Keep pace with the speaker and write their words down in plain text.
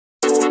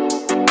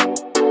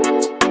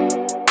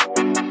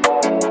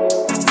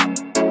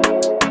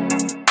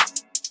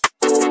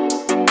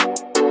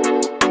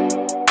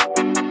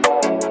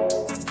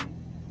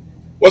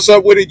What's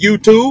up with it,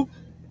 YouTube?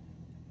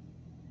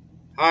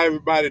 How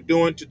everybody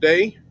doing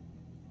today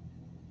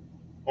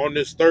on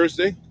this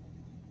Thursday?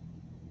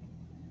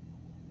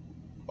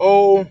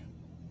 Oh,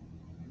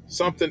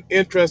 something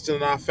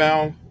interesting I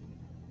found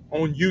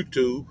on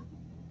YouTube.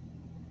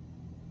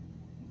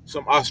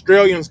 Some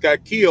Australians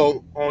got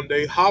killed on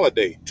their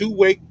holiday, two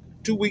week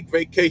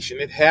vacation.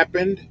 It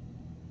happened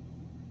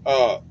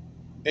uh,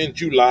 in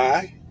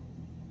July.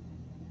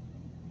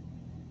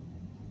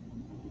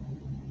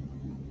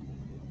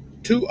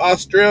 Two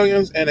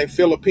Australians and a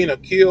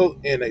Filipina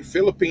killed in a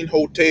Philippine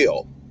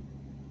hotel.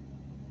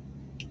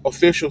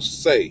 Officials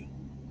say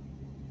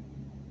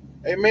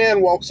a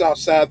man walks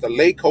outside the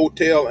Lake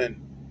Hotel in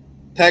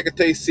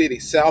Tagaytay City,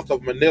 south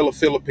of Manila,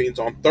 Philippines,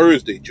 on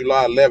Thursday,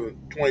 July 11,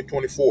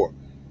 2024.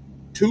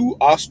 Two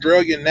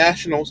Australian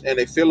nationals and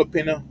a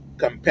Filipino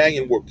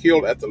companion were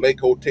killed at the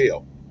Lake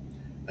Hotel,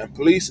 and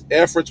police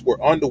efforts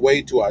were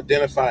underway to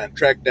identify and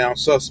track down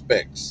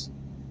suspects.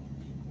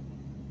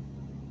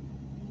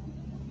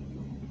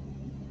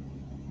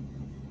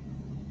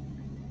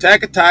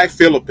 Tagaytay,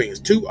 Philippines.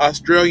 Two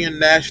Australian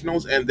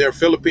nationals and their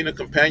Filipino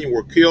companion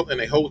were killed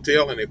in a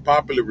hotel in a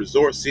popular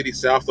resort city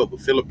south of the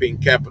Philippine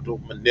capital,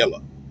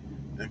 Manila,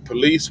 and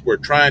police were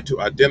trying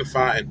to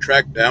identify and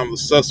track down the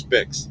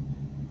suspects,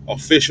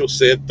 officials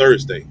said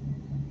Thursday.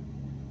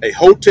 A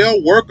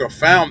hotel worker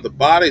found the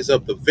bodies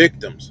of the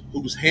victims,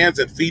 whose hands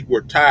and feet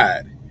were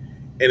tied,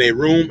 in a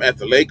room at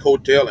the Lake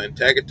Hotel in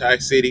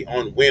Tagaytay City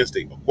on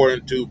Wednesday,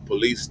 according to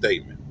police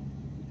statement.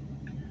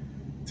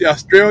 The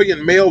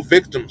Australian male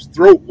victim's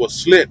throat was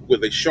slit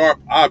with a sharp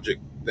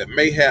object that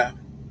may have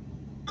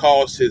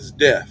caused his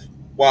death,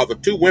 while the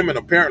two women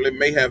apparently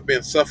may have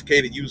been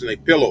suffocated using a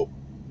pillow.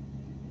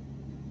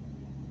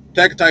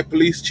 Tagaytay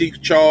Police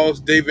Chief Charles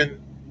David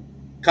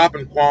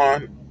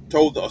Kapakwan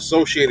told the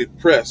Associated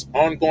Press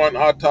ongoing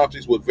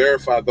autopsies would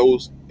verify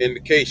those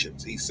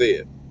indications, he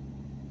said.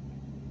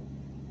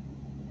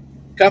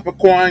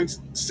 Kapakwan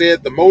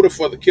said the motive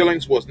for the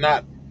killings was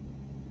not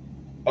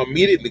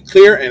immediately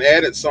clear and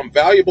added some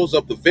valuables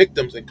of the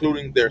victims,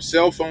 including their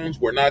cell phones,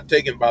 were not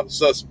taken by the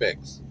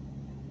suspects.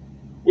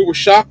 We were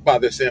shocked by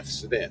this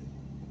incident,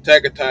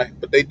 Tagaytay,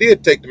 but they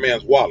did take the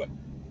man's wallet.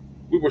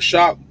 We were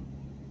shocked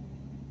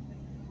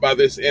by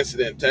this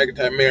incident,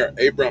 Tagaytay Mayor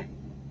Abram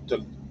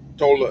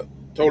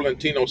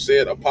Tolentino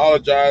said,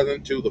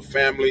 apologizing to the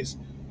families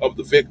of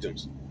the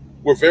victims.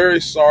 We're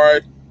very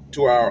sorry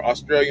to our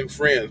Australian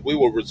friends. We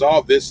will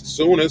resolve this as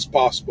soon as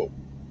possible.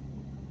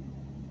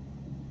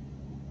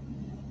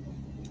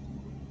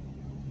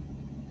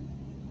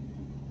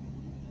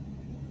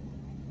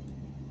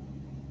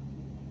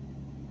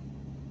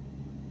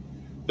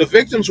 The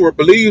victims were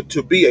believed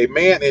to be a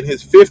man in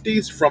his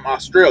 50s from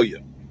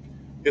Australia,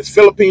 his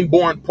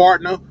Philippine-born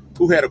partner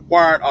who had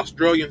acquired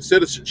Australian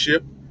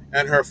citizenship,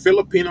 and her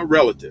Filipino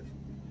relative.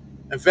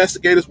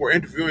 Investigators were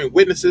interviewing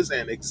witnesses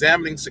and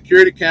examining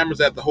security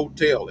cameras at the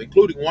hotel,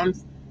 including one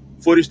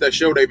footage that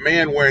showed a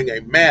man wearing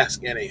a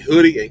mask and a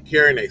hoodie and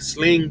carrying a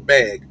sling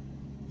bag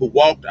who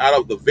walked out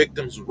of the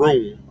victim's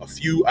room a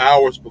few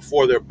hours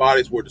before their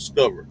bodies were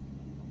discovered.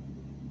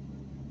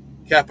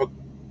 Kapakwan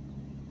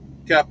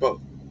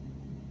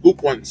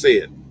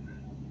said.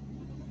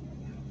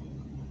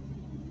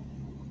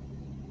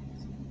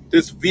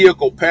 This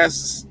vehicle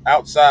passes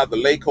outside the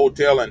Lake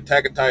Hotel in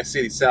Tagaytay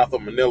City, south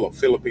of Manila,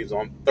 Philippines,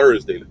 on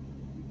Thursday,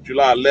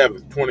 July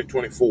 11th,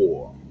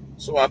 2024.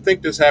 So I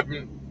think this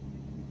happened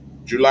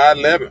July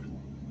 11th.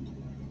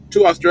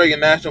 Two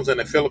Australian nationals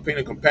and a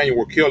Filipino companion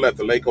were killed at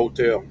the Lake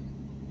Hotel.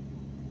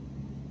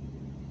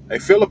 A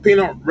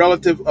Filipino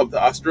relative of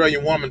the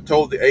Australian woman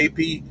told the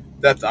AP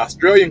that the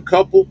Australian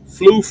couple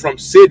flew from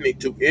Sydney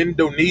to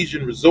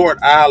Indonesian resort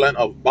island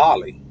of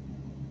Bali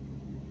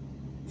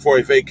for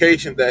a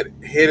vacation that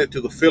headed to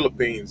the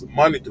Philippines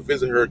Monday to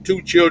visit her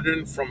two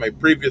children from a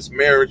previous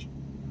marriage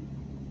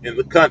in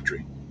the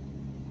country.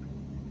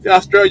 The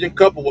Australian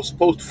couple was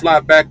supposed to fly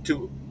back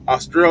to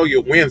Australia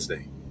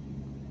Wednesday,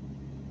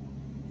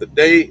 the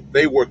day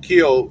they were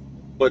killed,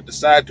 but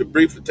decided to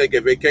briefly take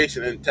a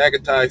vacation in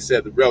Tagaytay,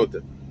 said the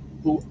relative,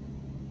 who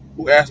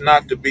asked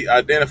not to be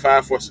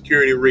identified for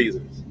security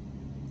reasons.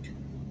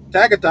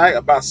 Tagaytay,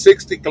 about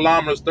 60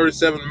 kilometers,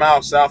 37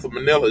 miles south of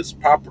Manila, is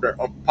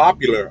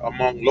popular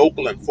among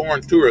local and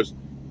foreign tourists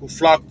who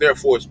flock there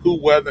for its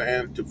cool weather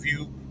and to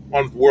view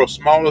one of the world's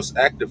smallest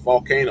active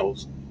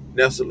volcanoes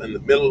nestled in the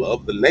middle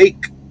of the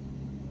lake.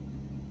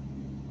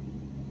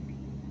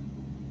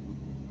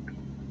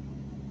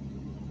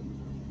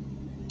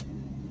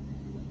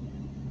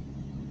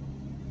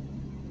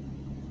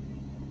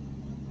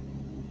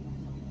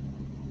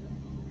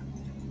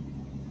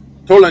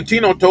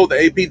 Tolentino told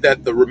the AP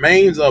that the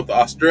remains of the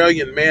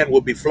Australian man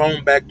would be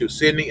flown back to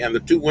Sydney and the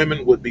two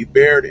women would be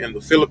buried in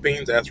the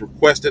Philippines as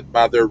requested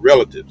by their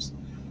relatives.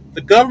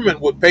 The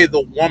government would pay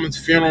the woman's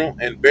funeral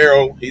and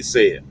burial, he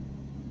said.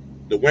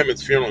 The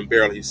women's funeral and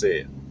burial, he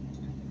said.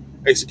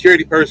 A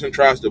security person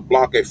tries to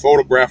block a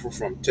photographer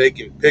from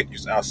taking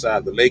pictures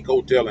outside the Lake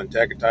Hotel in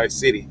Tagaytay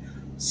City,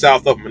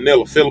 south of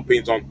Manila,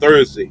 Philippines, on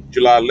Thursday,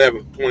 July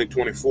 11,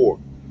 2024.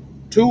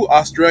 2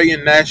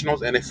 Australian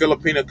nationals and a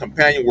Filipino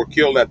companion were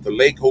killed at the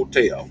Lake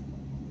Hotel.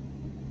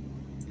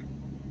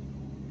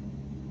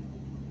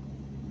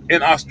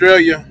 In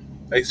Australia,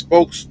 a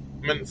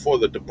spokesman for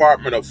the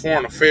Department of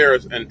Foreign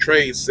Affairs and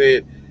Trade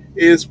said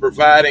it is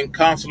providing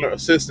consular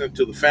assistance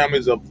to the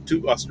families of the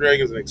 2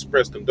 Australians and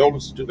expressed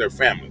condolences to their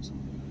families.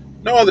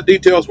 No other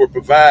details were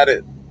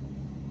provided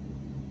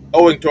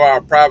owing to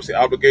our privacy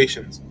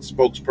obligations,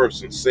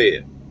 spokesperson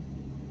said.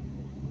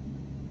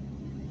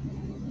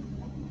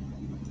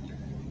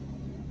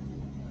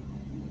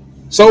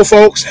 So,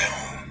 folks,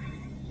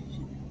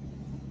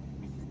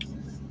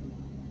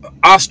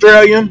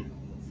 Australian,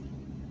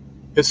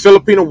 his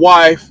Filipino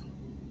wife,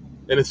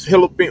 and his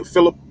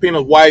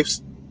Filipino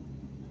wife's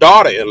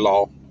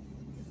daughter-in-law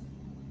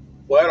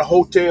were at a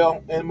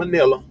hotel in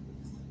Manila.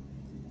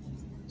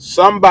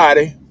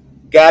 Somebody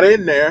got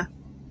in there.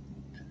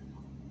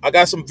 I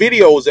got some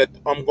videos that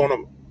I'm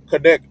going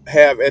to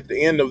have at the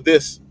end of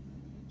this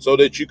so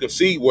that you can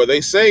see where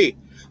they say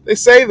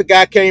the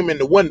guy came in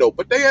the window,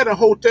 but they had a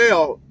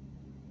hotel.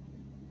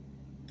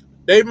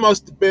 They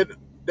must have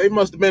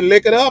been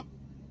licking up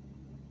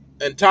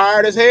and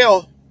tired as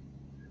hell.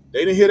 They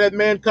didn't hear that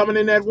man coming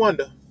in that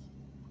window.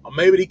 Or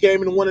maybe he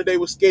came in the window, they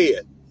were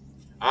scared.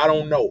 I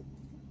don't know.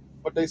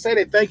 But they say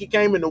they think he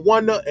came in the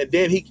window, and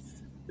then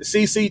the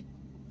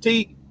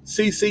CCT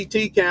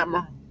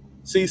camera,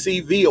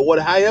 CCV or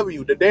whatever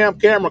the damn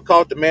camera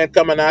caught the man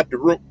coming out the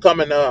room,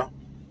 coming out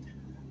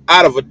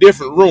of a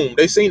different room.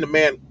 They seen the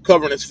man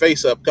covering his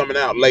face up coming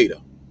out later.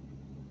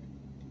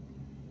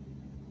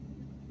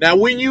 Now,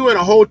 when you in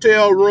a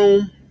hotel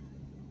room,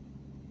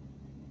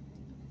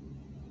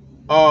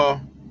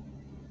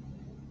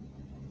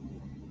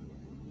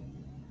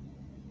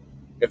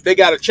 if they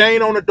got a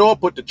chain on the door,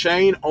 put the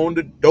chain on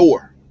the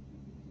door.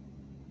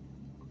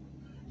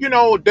 You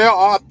know, there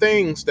are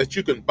things that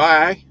you can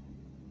buy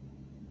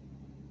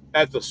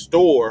at the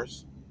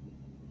stores,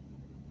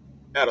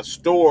 at a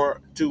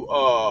store to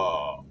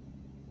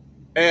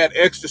add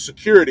extra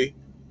security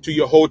to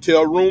your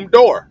hotel room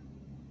door.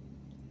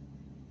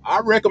 I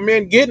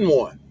recommend getting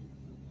one.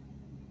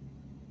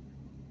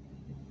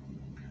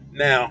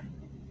 Now,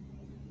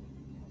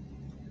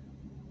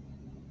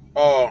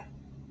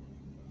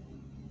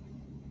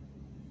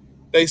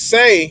 they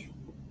think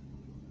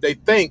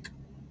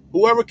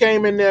whoever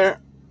came in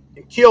there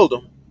and killed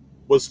him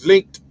was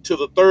linked to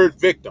the third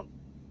victim,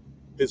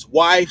 his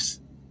wife's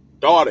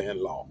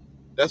daughter-in-law.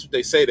 That's what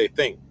they say they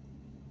think.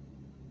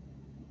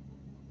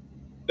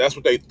 That's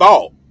what they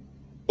thought.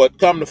 But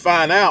come to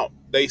find out,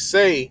 they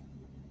say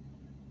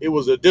it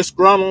was a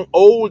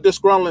old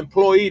disgruntled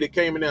employee that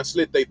came in there and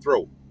slit their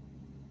throat.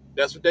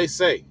 That's what they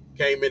say.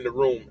 Came in the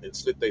room and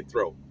slit their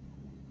throat.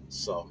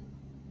 So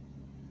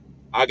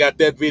I got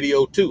that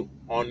video too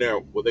on there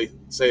where they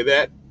say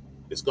that.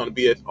 It's going to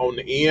be on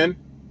the end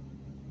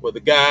where the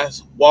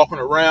guy's walking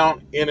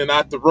around in and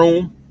out the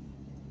room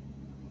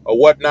or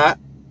whatnot.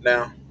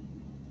 Now,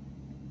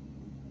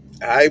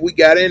 we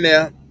got in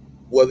there,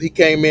 whether he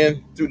came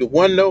in through the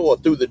window or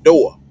through the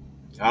door.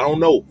 I don't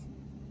know.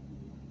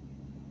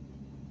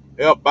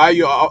 Help buy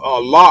you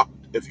a lock.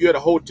 If you're at a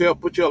hotel,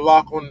 put your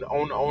lock on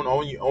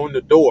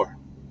the door.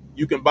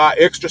 You can buy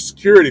extra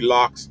security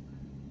locks.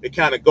 It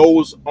kind of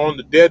goes on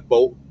the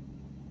deadbolt.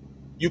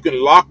 You can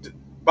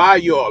buy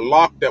you a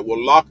lock that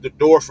will lock the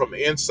door from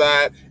the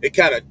inside. It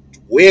kind of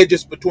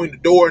wedges between the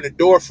door and the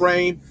door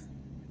frame,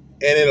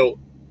 and it'll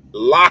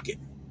lock it,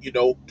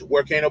 to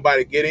where can't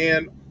nobody get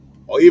in,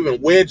 or even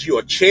wedge you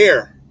a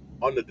chair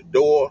under the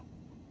door,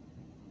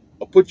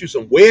 or put you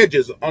some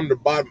wedges on the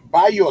bottom.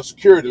 Buy you a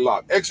security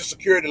lock, extra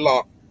security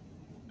lock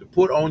to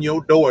put on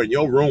your door in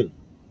your room,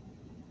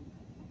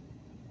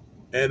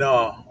 and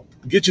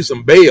get you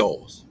some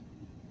bells.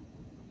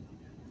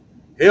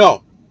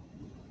 Hell,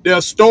 there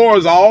are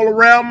stores all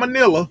around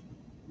Manila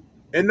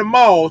in the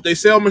malls. They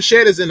sell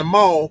machetes in the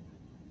mall.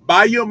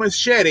 Buy your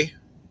machete.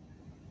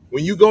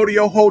 When you go to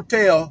your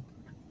hotel,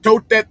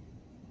 tote that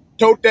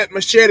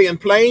machete in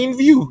plain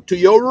view to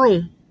your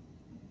room.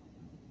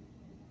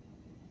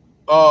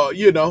 So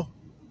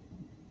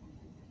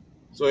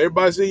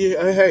everybody see,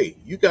 hey,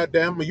 you got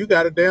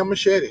a damn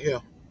machete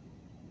here.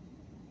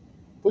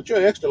 Put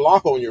your extra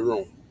lock on your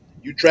room.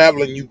 You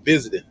traveling, you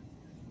visiting,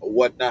 or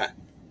whatnot.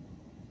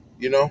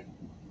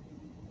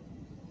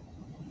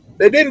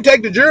 They didn't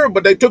take the jewelry,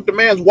 but they took the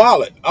man's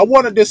wallet. I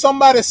wonder, did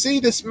somebody see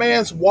this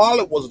man's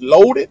wallet was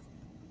loaded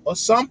or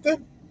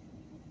something?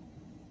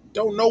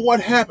 Don't know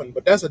what happened,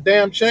 but that's a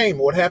damn shame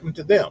what happened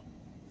to them.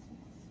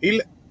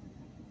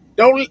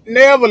 Don't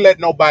never let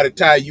nobody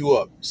tie you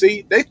up.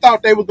 See, they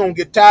thought they were going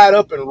to get tied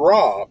up and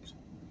robbed,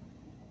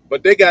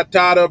 but they got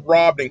tied up,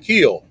 robbed, and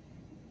killed.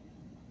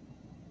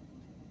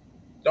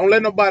 Don't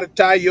let nobody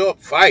tie you up.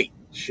 Fight.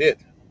 Shit.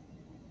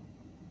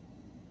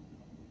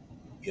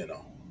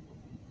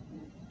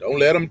 Don't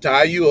let them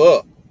tie you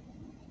up.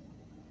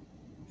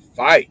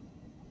 Fight.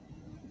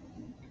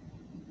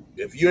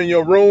 If you're in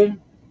your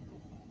room,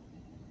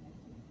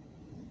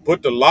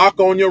 put the lock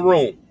on your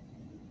room.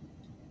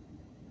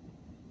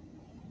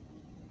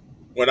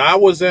 When I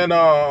was in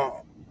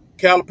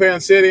Calapan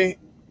City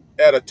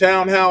at a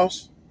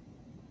townhouse,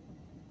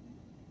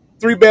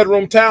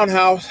 3-bedroom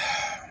townhouse,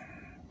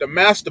 the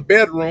master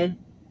bedroom,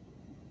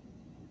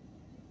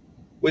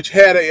 which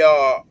had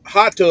a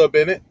hot tub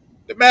in it.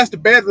 The master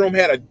bedroom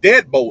had a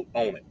deadbolt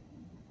on it.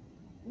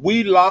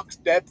 We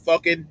locked that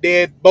fucking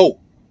deadbolt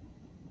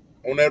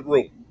on that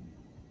room.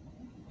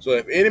 So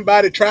if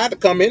anybody tried to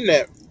come in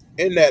that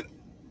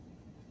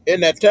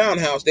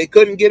townhouse, they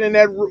couldn't get in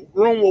that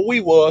room where we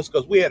was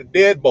because we had a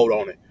deadbolt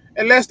on it.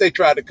 Unless they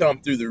tried to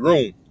come through the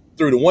room,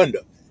 through the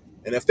window.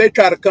 And if they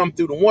tried to come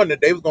through the window,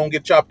 they was going to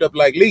get chopped up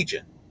like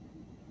legion.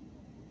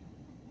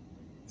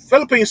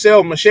 Philippines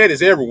sell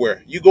machetes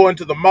everywhere. You go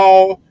into the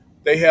mall,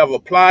 they have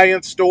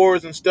appliance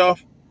stores and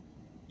stuff.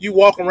 You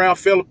walk around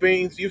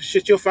Philippines,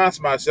 you'll find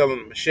somebody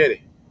selling a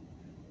machete.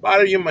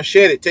 Buy your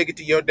machete, take it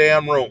to your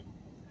damn room.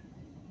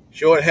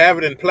 Show it, have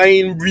it in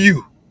plain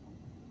view.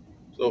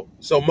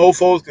 So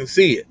mofos can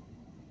see it.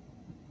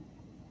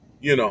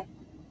 You know.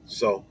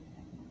 So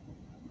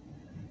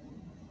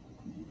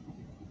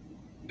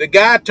the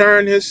guy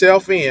turned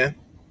himself in.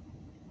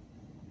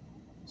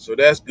 So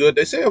that's good.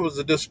 They say it was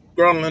a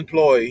disgruntled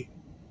employee.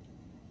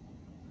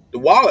 The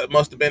wallet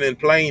must have been in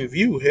plain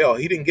view. Hell,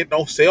 he didn't get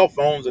no cell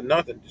phones or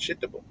nothing.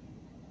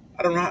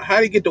 I don't know. How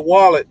did he get the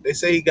wallet? They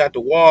say he got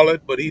the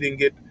wallet, but he didn't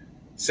get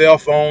cell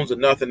phones or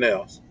nothing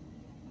else.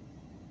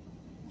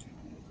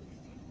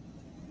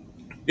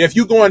 If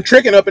you going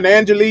tricking up in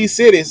Angeles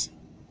cities,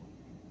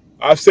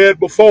 I've said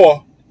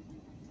before,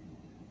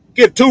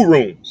 get 2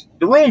 rooms.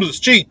 The rooms is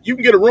cheap. You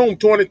can get a room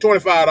 $20,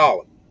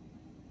 $25.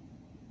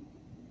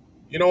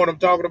 You know what I'm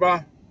talking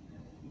about?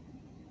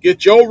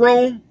 Get your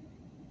room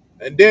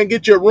and then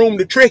get your room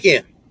to trick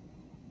in.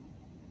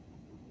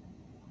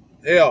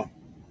 Hell,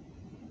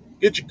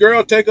 get your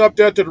girl, take her up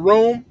there to the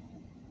room.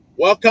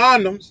 Well,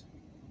 condoms.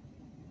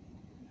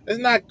 It's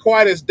not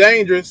quite as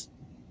dangerous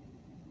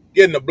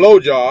getting a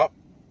blowjob.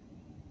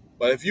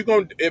 But if you're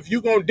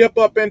gonna dip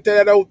up into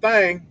that old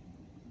thing,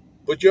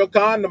 put your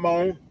condom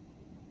on.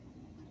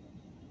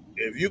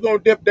 If you're gonna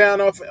dip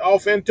down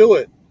off into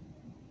it,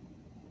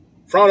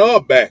 front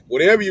or back,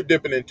 whatever you're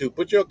dipping into,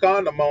 put your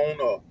condom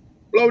on.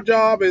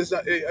 Blowjob is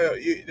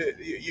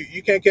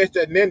you can't catch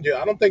that ninja.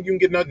 I don't think you can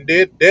get nothing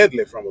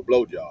deadly from a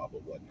blowjob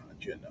or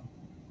whatnot. You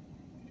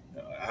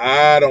know,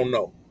 I don't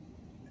know.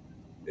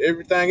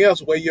 Everything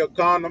else, wear your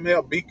condom.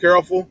 Hell, be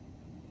careful.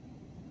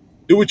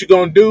 Do what you're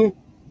gonna do.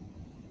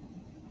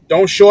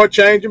 Don't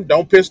shortchange them.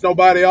 Don't piss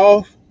nobody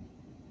off.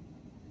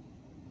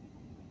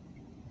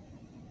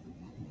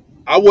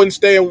 I wouldn't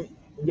stay in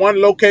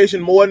one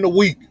location more than a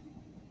week,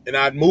 and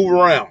I'd move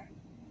around.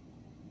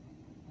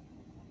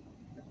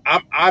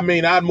 I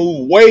mean, I'd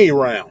move way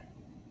around.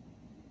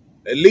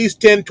 At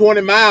least 10,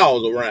 20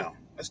 miles around.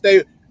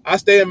 I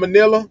stay in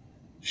Manila.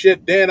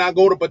 Shit, then I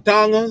go to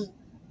Batangas.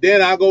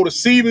 Then I go to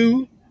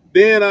Cebu.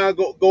 Then I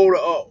go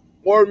to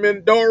Port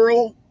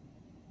Mindoro.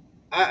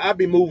 I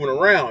be moving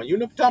around. You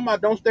know what I'm talking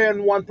about? Don't stay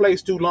in one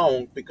place too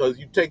long because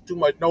you take too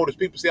much notice.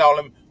 People see all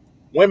them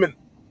women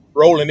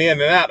rolling in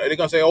and out. They're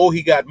going to say, oh,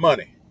 he got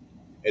money.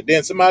 And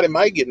then somebody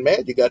might get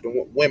mad you got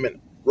the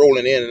women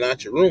rolling in and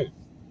out your room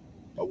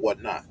or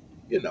whatnot,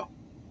 you know.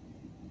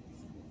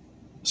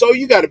 So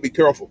you got to be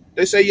careful.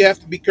 They say you have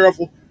to be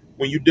careful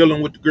when you're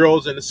dealing with the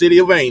girls in the City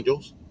of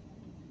Angels.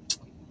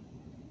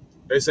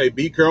 They say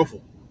be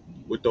careful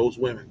with those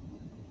women.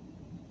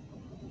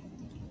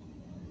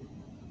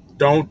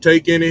 Don't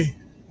take any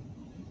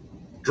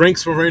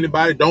drinks from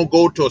anybody. Don't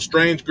go to a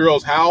strange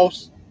girl's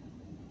house.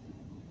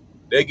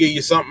 They give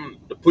you something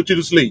to put you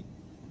to sleep.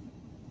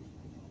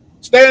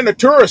 Stay in the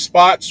tourist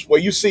spots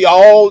where you see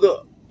all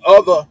the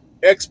other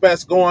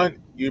expats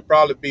going. You'll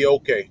probably be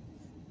okay.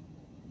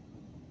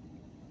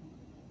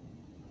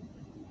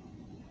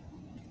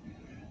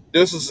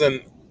 This is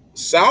in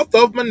south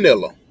of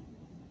Manila,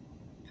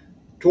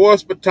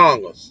 towards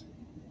Batangas.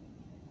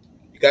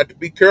 You got to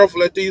be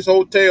careful at these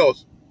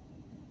hotels.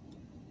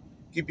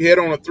 Keep your head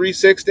on a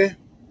 360.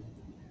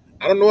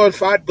 I don't know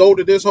if I'd go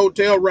to this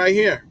hotel right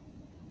here.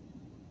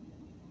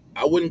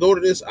 I wouldn't go to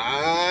this.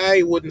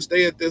 I wouldn't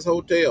stay at this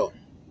hotel.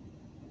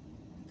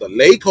 The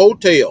Lake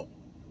Hotel.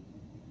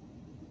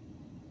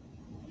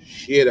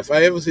 Shit, if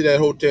I ever see that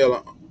hotel,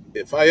 I'm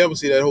going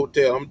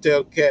to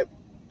tell the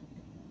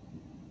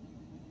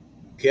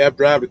cab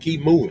driver to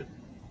keep moving.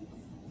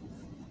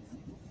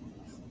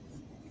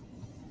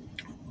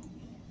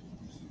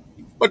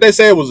 But they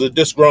say it was a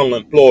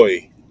disgruntled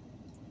employee.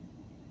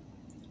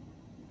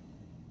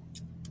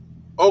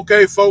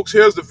 Okay, folks,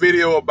 here's the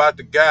video about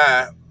the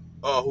guy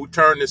who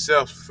turned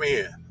himself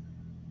in.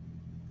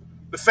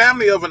 The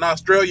family of an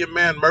Australian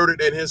man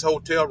murdered in his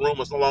hotel room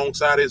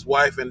alongside his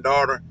wife and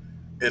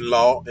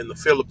daughter-in-law in the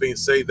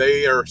Philippines say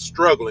they are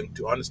struggling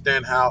to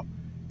understand how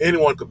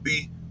anyone could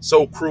be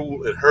so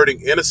cruel in hurting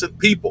innocent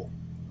people.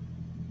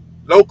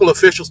 Local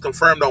officials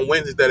confirmed on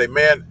Wednesday that a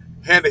man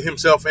handed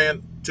himself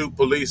in to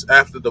police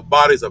after the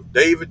bodies of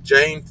David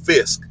Jane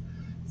Fisk,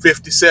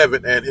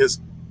 57, and his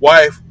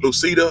wife,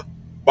 Lucida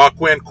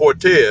Barquin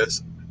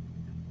Cortez,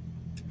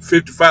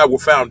 55, were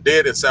found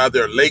dead inside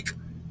their Lake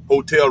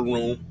Hotel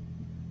room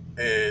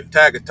in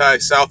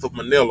Tagaytay, south of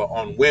Manila,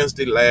 on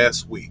Wednesday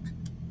last week.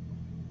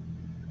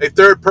 A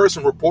third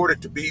person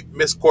reported to be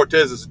Miss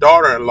Cortez's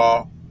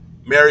daughter-in-law,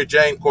 Mary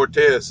Jane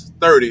Cortez,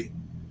 30,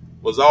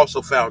 was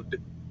also found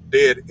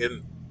dead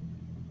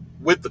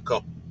with the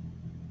couple.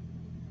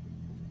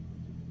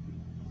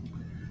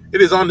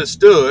 It is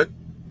understood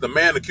the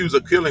man accused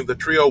of killing the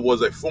trio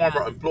was a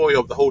former employee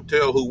of the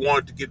hotel who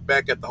wanted to get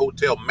back at the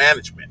hotel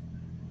management.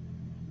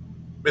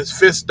 Ms.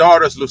 Fisk's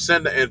daughters,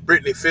 Lucinda and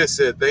Brittany Fisk,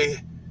 said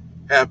they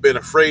have been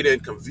afraid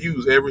and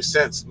confused ever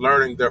since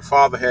learning their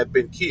father had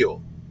been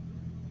killed.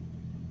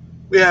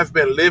 We have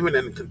been living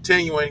and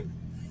continuing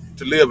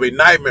to live a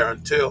nightmare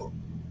until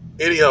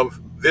any of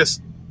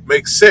this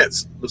makes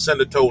sense,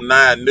 Lucinda told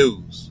 9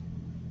 News.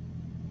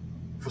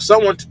 For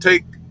someone to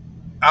take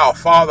our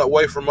father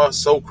away from us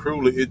so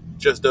cruelly, it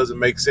just doesn't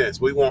make sense.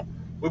 We won't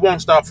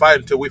stop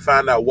fighting until we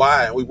find out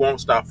why, and we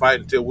won't stop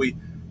fighting until we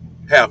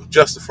have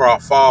justice for our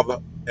father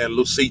and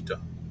Lucita.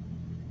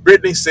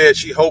 Brittany said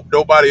she hoped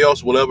nobody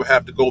else will ever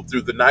have to go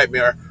through the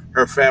nightmare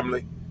her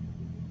family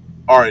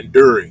are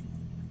enduring.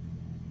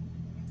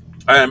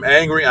 I am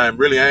angry, I am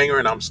really angry,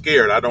 and I'm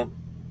scared. I don't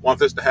want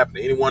this to happen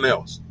to anyone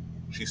else,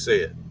 she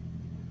said.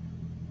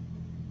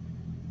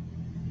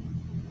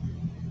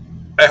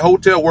 A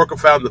hotel worker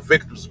found the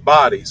victims'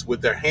 bodies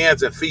with their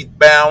hands and feet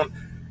bound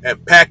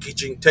and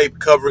packaging tape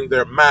covering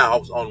their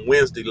mouths on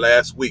Wednesday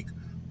last week,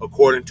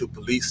 according to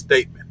police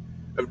statement.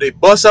 If they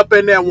bust up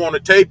in there and want to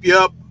tape you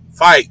up,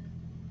 fight.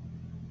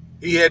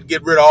 He had to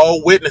get rid of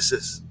all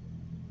witnesses.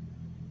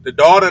 The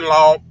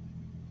daughter-in-law,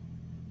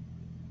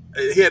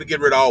 he had to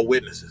get rid of all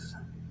witnesses.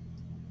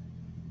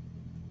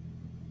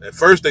 At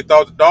first, they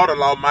thought the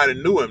daughter-in-law might have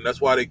knew him. That's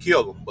why they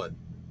killed him. But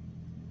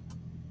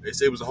they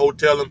said it was a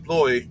hotel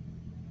employee.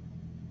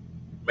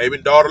 Maybe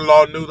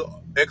daughter-in-law knew the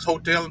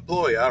ex-hotel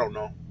employee. I don't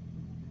know.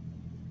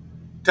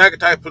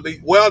 Tagaytay police,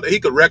 well, he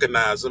could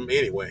recognize him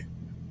anyway.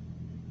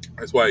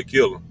 That's why he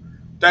killed him.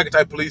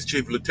 Tagaytay Police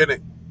Chief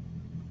Lieutenant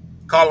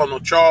Colonel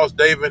Charles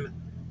David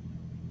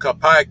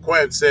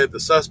Kapay-Quinn said the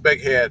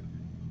suspect had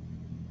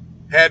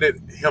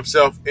handed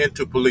himself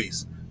into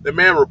police. The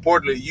man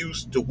reportedly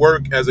used to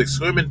work as a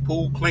swimming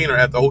pool cleaner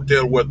at the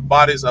hotel where the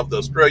bodies of the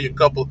Australian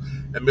couple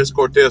and Miss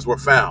Cortez were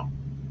found.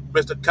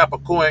 Mr.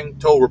 Kapay-Quinn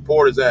told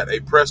reporters at a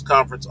press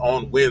conference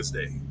on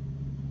Wednesday.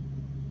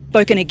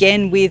 Spoken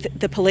again with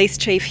the police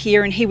chief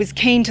here, and he was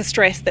keen to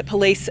stress that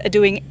police are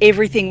doing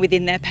everything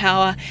within their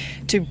power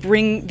to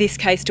bring this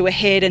case to a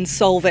head and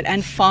solve it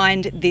and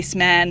find this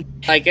man.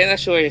 I can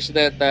assure you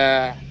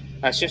that,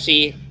 as you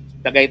see,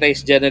 Tagaytay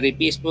is generally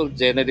peaceful,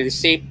 generally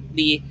safe,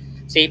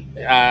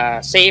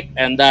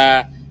 and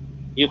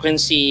you can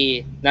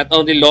see not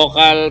only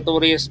local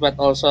tourists but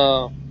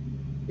also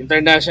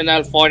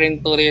international,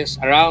 foreign tourists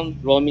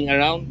roaming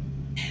around.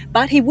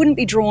 But he wouldn't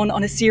be drawn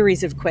on a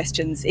series of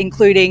questions,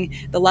 including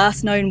the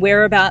last known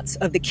whereabouts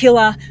of the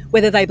killer,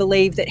 whether they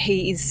believe that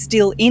he is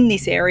still in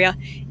this area,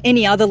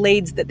 any other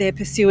leads that they're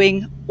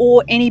pursuing,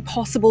 or any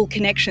possible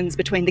connections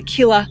between the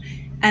killer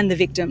and the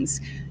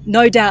victims.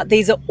 No doubt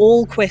these are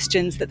all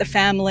questions that the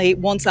family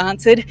wants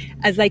answered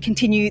as they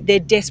continue their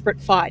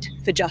desperate fight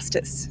for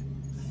justice.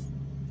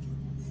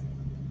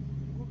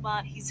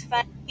 But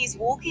his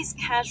walk is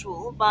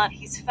casual, but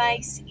his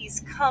face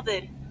is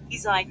covered.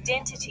 His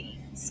identity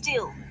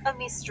still a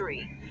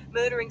mystery.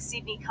 Murdering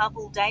Sydney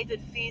couple David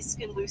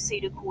Fisk and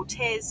Lucita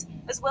Cortez,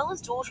 as well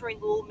as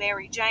daughter-in-law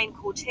Mary Jane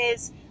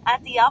Cortez,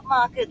 at the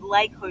upmarket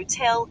Lake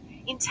Hotel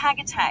in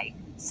Tagaytay,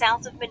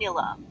 south of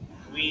Manila.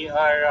 We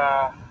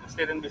are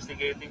still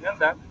investigating on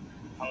that.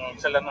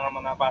 Isa lang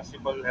naman na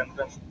possible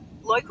entrance.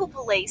 Local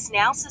police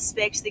now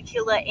suspect the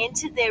killer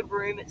entered their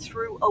room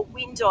through a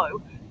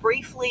window,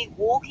 briefly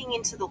walking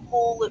into the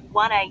hall at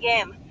 1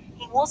 a.m.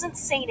 He wasn't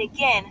seen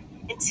again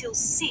until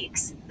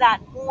 6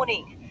 that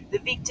morning. The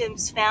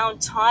victims found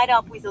tied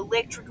up with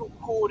electrical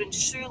cord and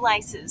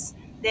shoelaces,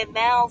 their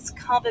mouths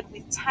covered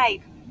with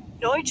tape.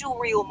 No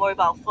jewellery or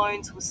mobile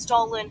phones were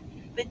stolen,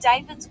 but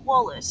David's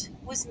wallet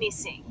was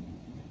missing.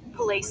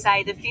 Police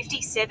say the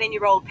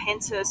 57-year-old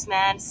Penshurst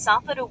man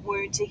suffered a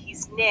wound to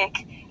his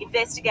neck,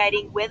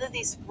 investigating whether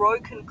this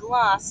broken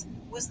glass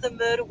was the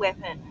murder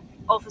weapon.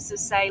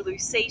 Officers say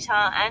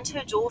Lucita and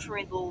her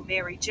daughter-in-law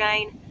Mary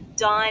Jane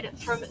died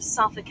from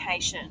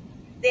suffocation.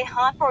 They're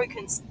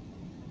heartbroken.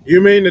 You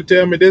mean to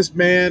tell me this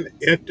man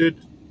entered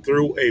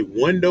through a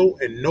window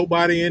and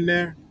nobody in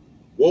there?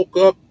 Woke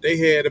up,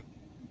 this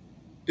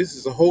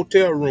is a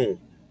hotel room,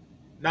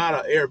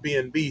 not an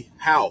Airbnb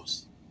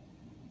house.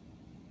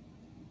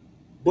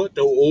 But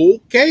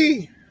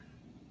okay,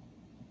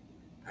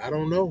 I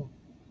don't know.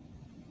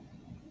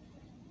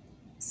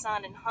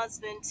 Son and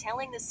husband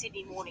telling the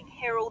Sydney Morning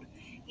Herald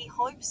he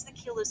hopes the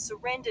killer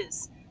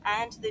surrenders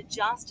and that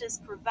justice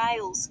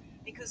prevails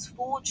because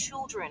 4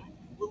 children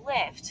were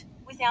left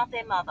without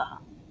their mother.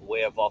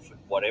 We have offered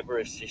whatever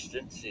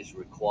assistance is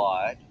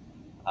required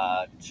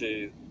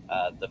to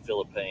the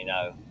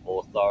Filipino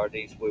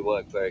authorities. We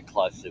work very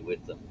closely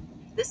with them.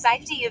 The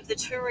safety of the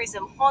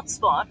tourism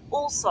hotspot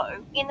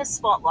also in the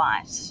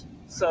spotlight.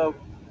 So,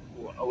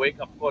 a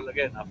wake-up call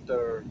again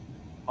after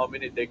how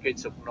many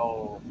decades of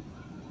no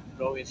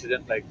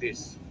incident like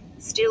this.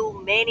 Still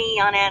many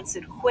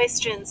unanswered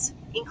questions,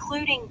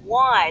 including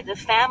why the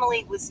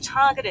family was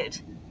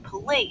targeted.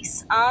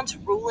 Police aren't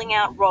ruling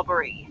out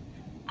robbery.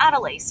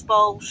 Annalise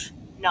Bolsh,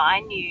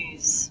 9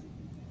 News.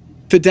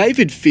 For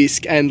David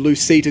Fisk and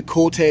Lucita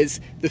Cortez,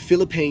 the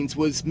Philippines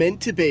was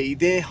meant to be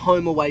their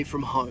home away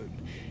from home.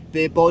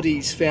 Their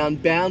bodies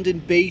found bound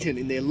and beaten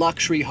in their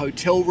luxury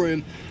hotel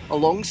room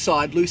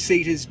alongside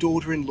Lucita's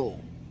daughter-in-law.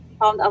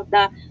 Found out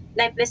the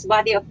lifeless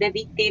body of the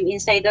victim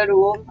inside the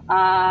room,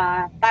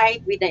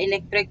 tied with the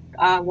electric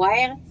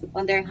wire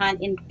on their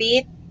hand and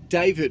feet.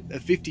 David, a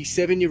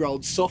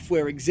 57-year-old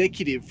software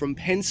executive from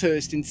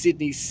Penshurst in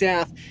Sydney's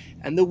south,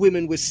 and the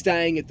women were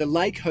staying at the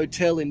Lake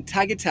Hotel in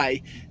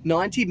Tagaytay,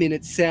 90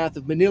 minutes south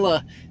of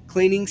Manila,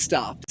 cleaning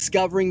staff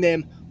discovering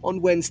them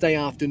on Wednesday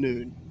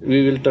afternoon.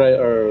 We will try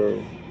our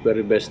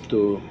very best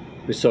to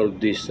resolve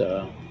this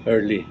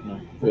early.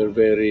 We're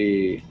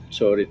very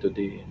sorry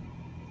to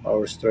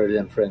our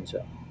Australian friends.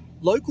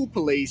 Local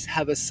police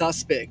have a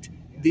suspect,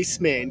 this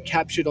man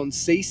captured on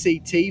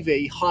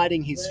CCTV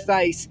hiding his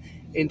face,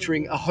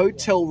 entering a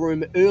hotel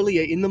room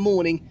earlier in the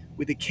morning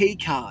with a key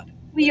card.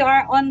 We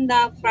are on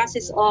the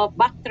process of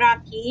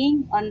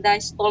backtracking on the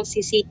stall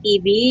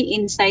CCTV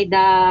inside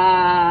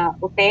the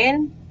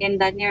hotel and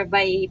the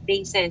nearby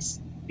places.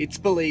 It's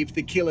believed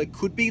the killer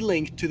could be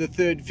linked to the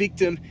third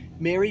victim,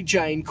 Mary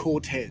Jane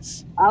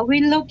Cortez.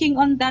 We're looking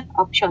on that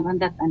option, on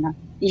that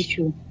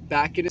issue.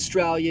 Back in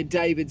Australia,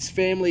 David's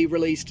family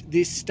released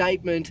this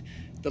statement.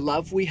 The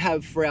love we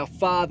have for our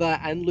father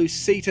and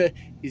Lucita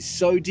is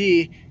so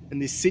dear, and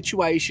this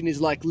situation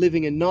is like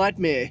living a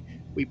nightmare.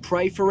 We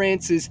pray for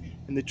answers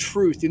and the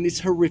truth in this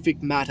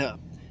horrific matter.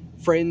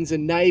 Friends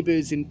and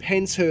neighbours in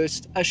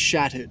Penshurst are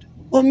shattered.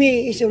 For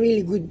me, it's a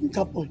really good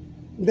couple.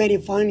 Very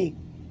funny.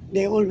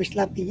 They always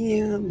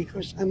laughing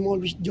because I'm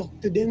always joke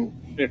to them.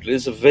 It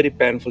is very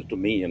painful to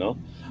me,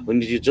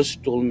 when you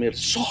just told me,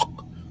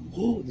 shock.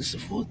 Oh, this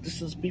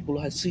is people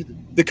I see.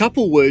 The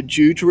couple were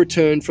due to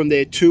return from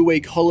their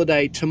 2-week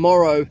holiday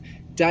tomorrow.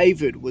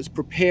 David was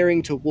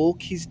preparing to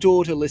walk his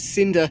daughter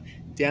Lucinda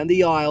down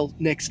the aisle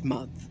next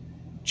month.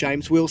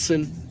 James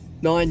Wilson,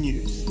 9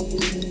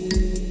 News.